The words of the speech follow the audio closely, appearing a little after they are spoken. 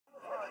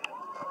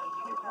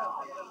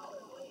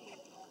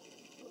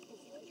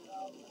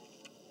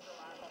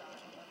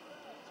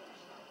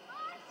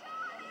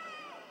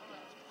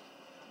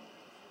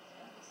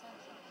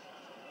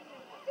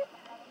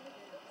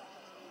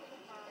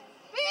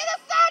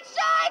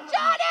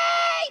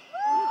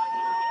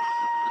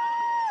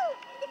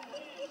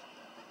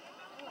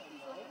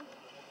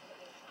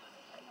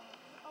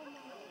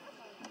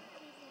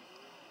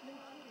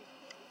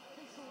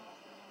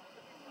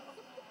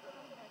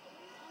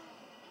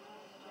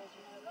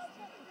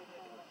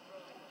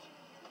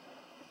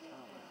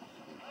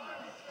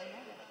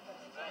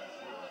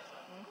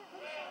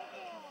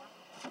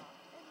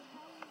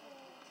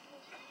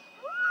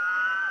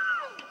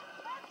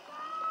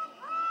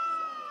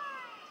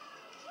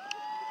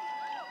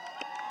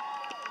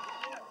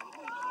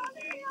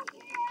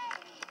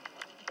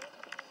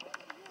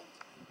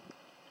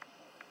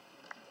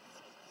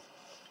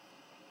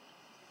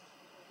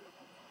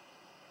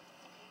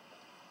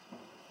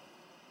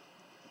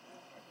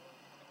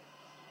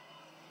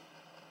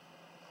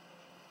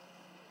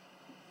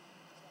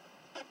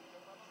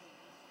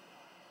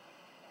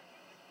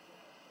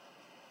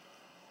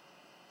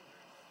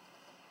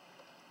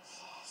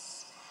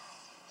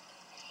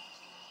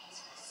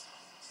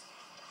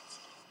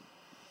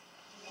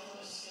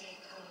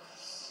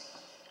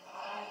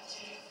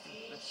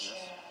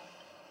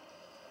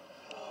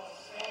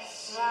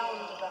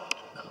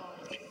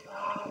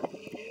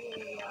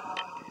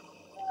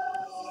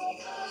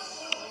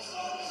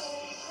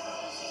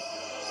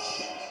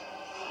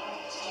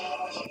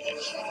good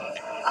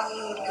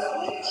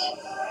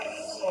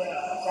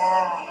or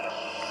bad?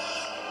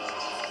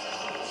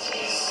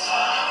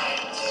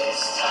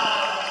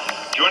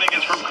 Joining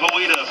us from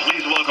Coweta,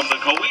 please welcome the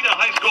Coweta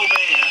High School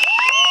Band.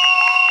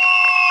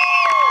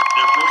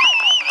 Their program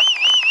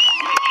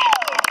is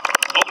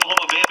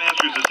Oklahoma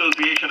Bandmasters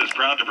Association is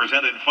proud to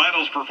present in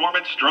finals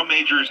performance drum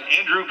majors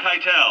Andrew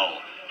Keitel,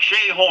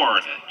 Shay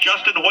Horn,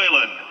 Justin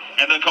Whalen,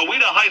 and the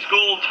Coweta High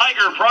School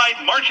Tiger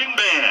Pride Marching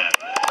Band.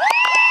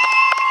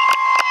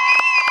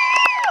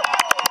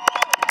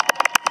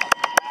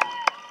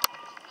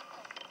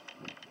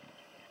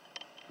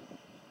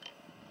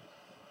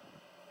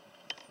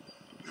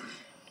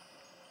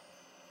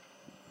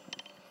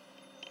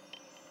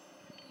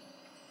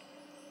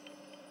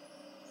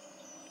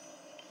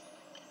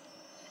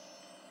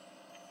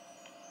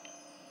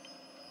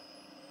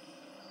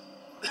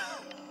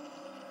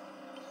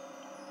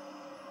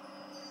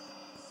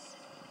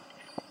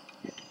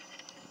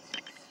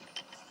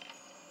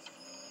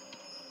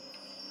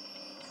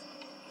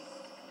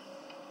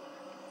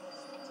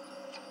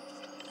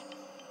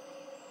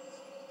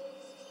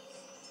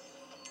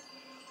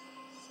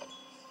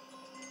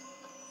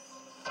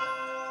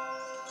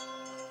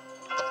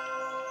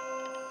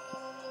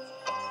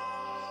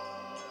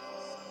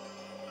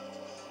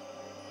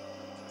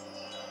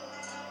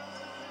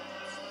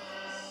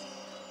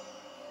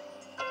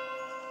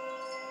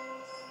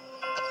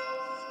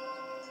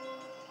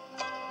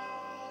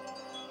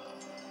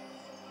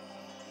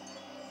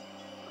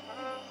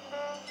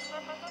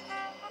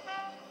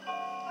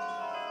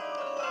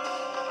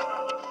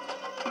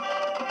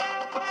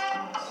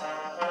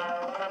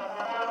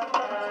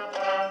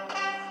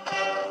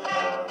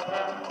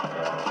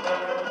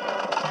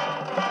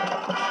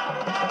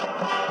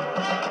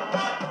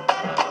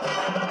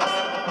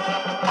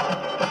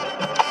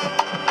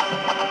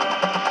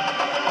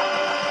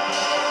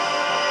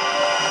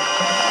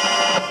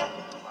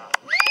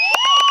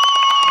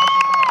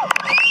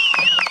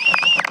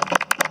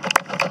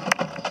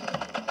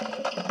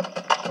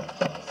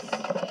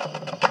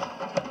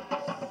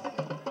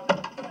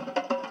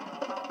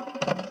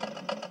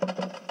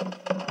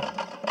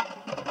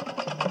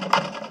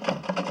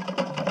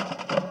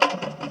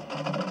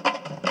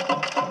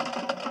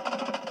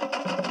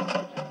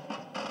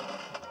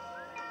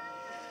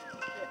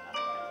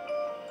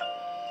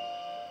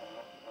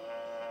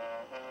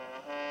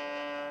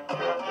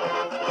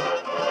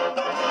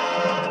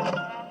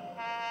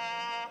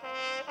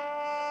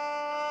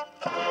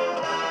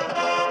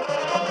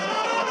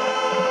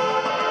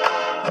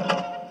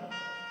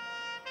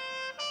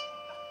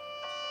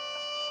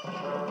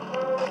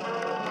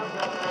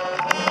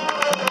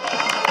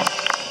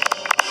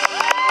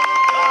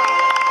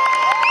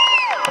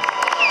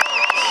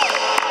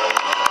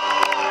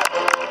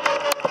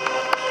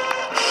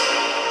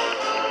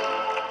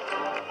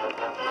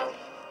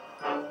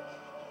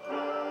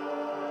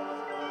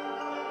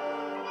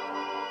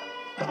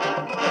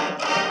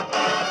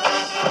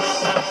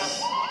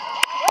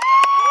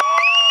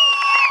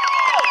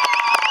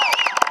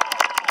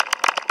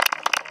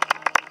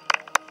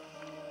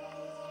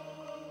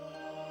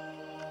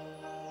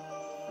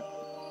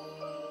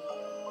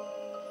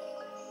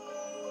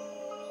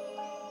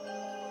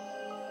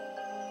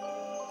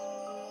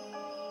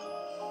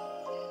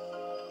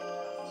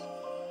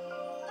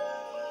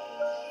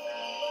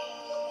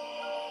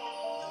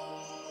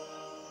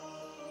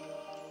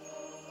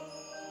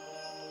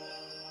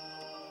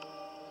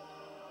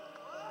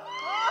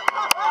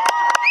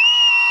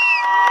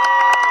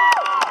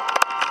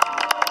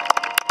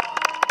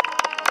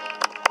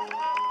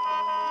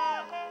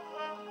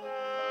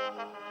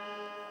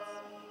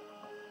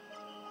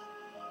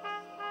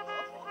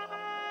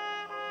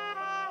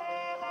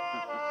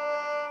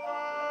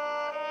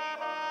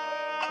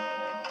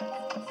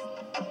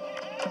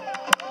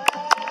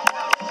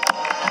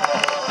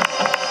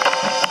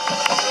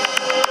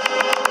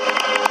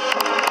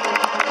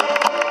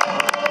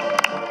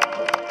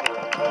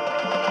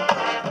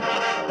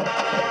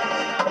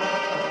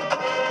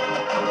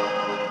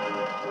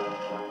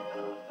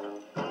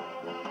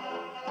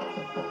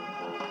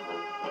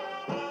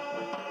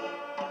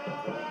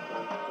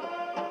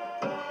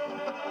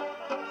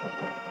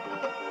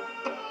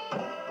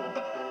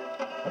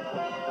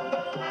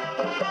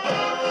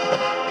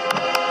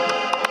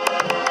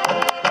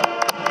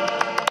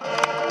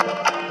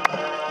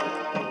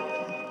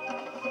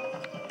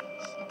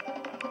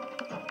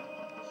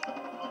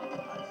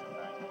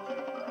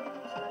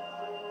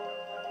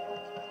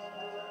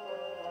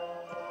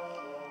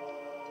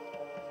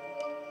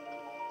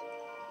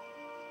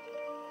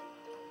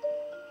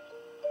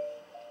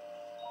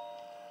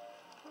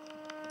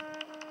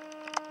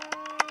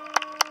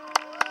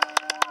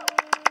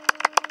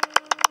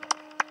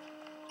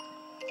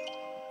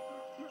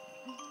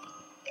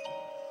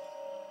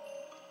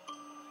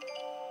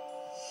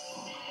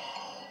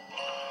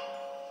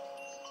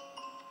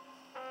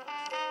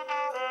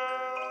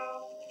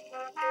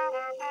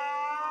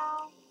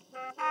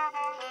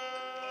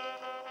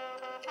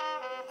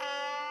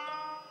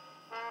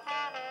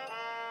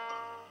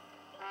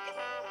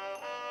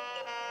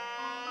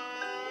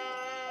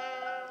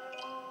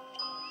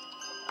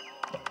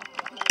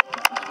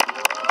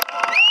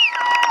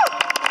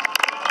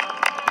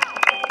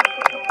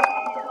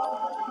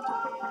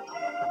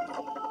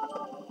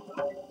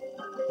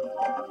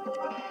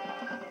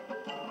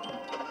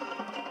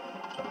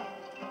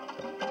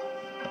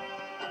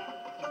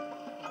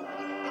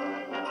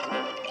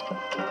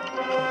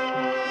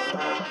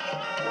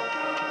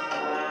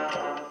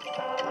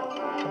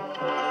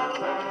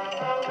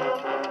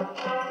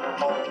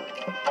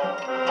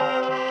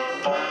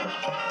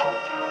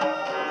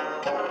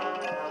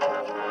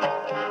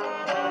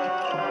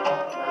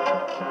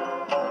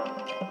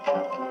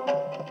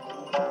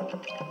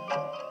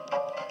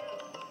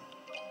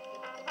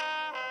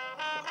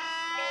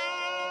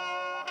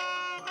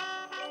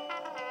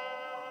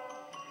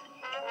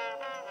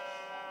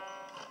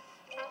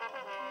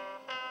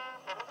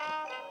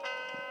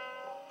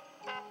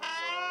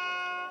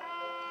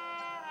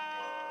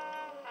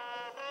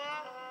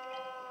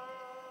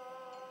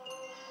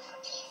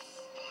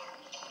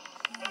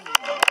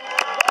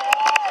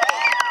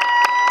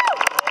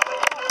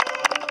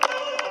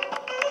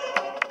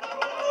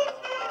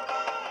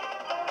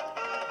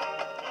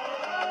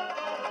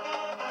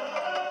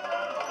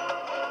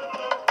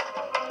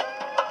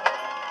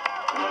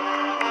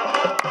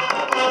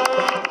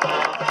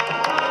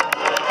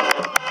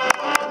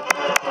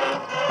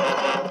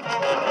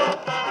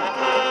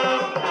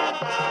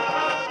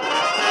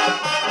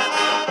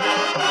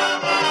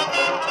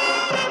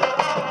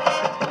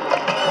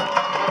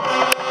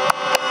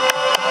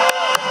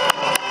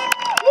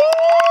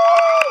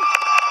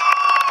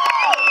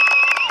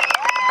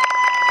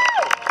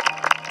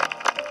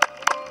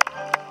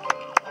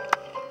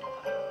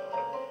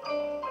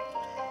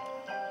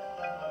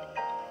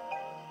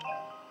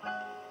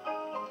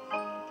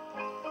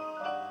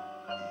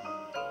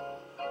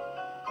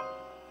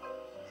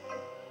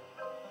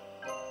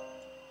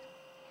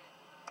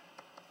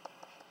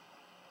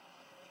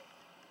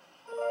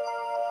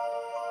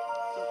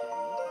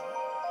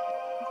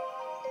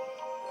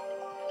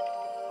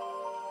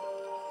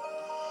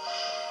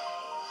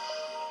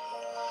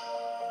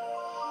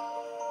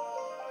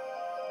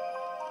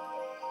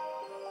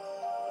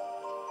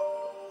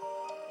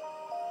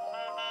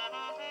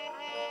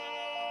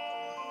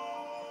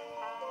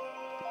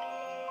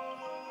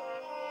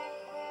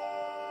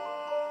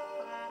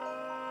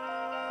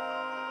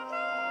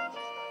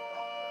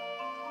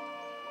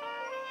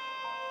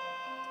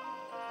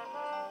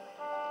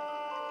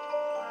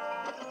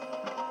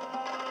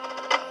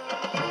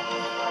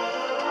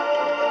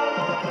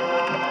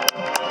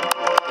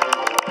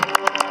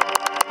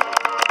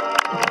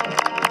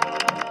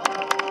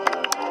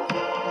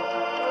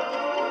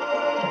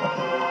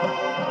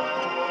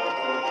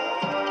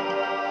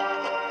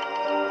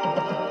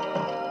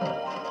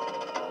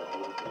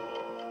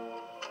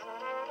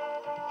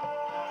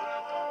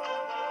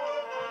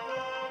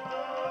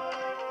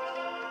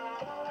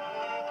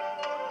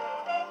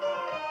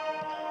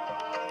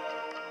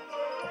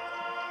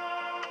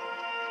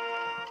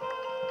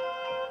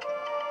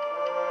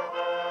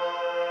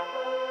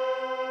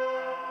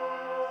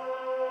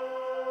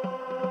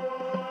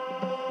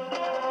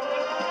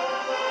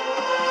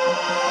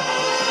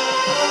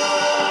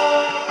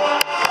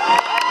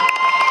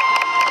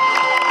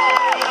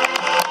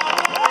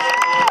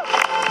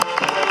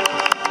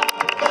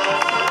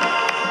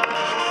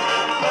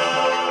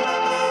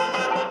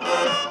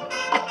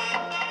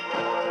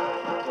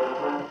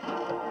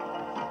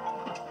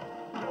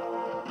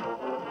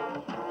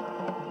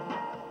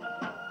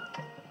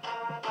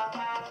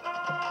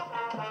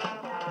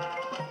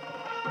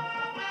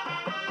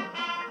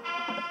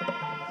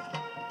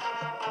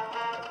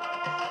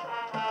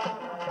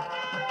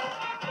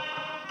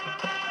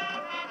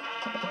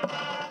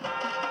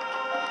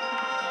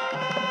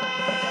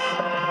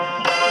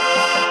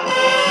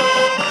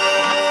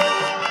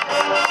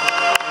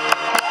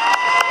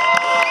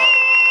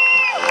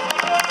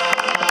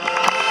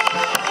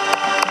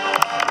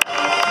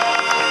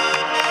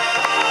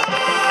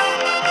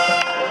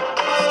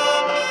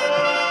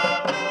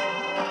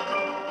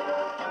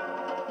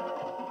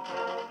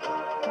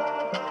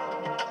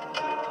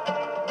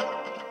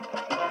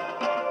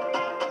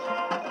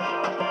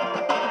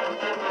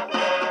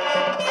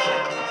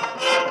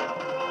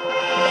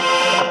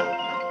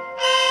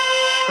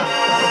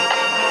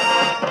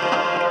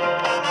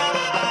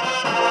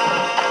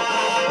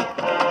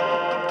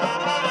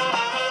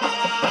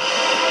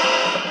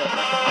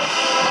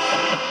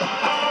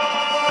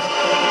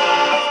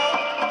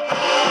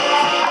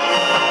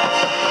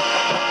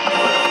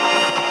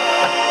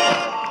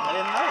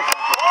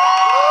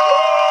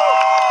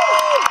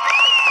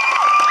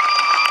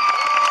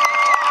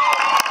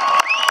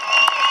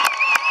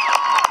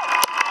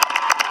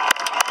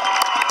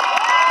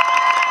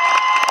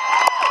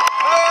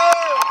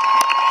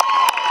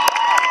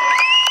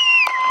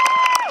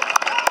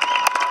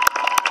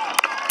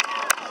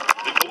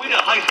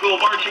 High School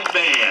Marching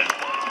Band.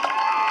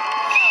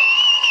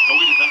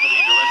 Cowetta's under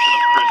the direction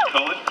of Chris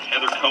Cohen,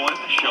 Heather Cohen,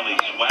 Shelley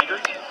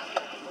Swaggart,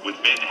 with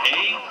Ben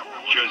Hay,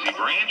 Josie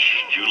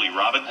Branch, Julie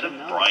Robinson,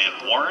 Brian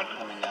Warren,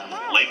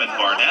 Layman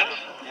Barnett,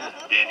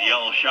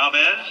 Danielle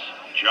Chavez,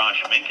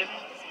 Josh Minkin,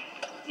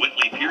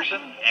 Whitley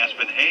Pearson,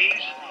 Aspen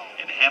Hayes,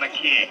 and Hannah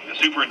King. The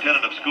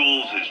superintendent of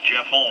schools is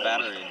Jeff Holmes.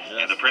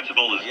 And the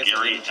principal is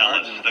Gary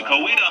Ellis. The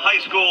Coweta High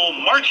School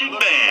Marching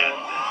Band.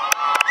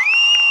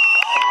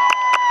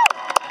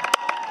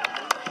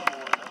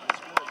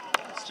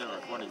 It's still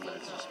recording, but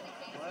it's just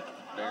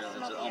barely,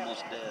 it's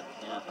almost dead.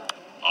 Yeah.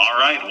 All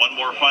right, one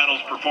more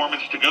finals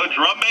performance to go.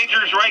 Drum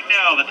majors right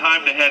now. The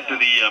time to head to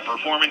the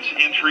performance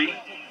entry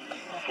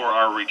for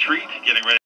our retreat. Getting ready.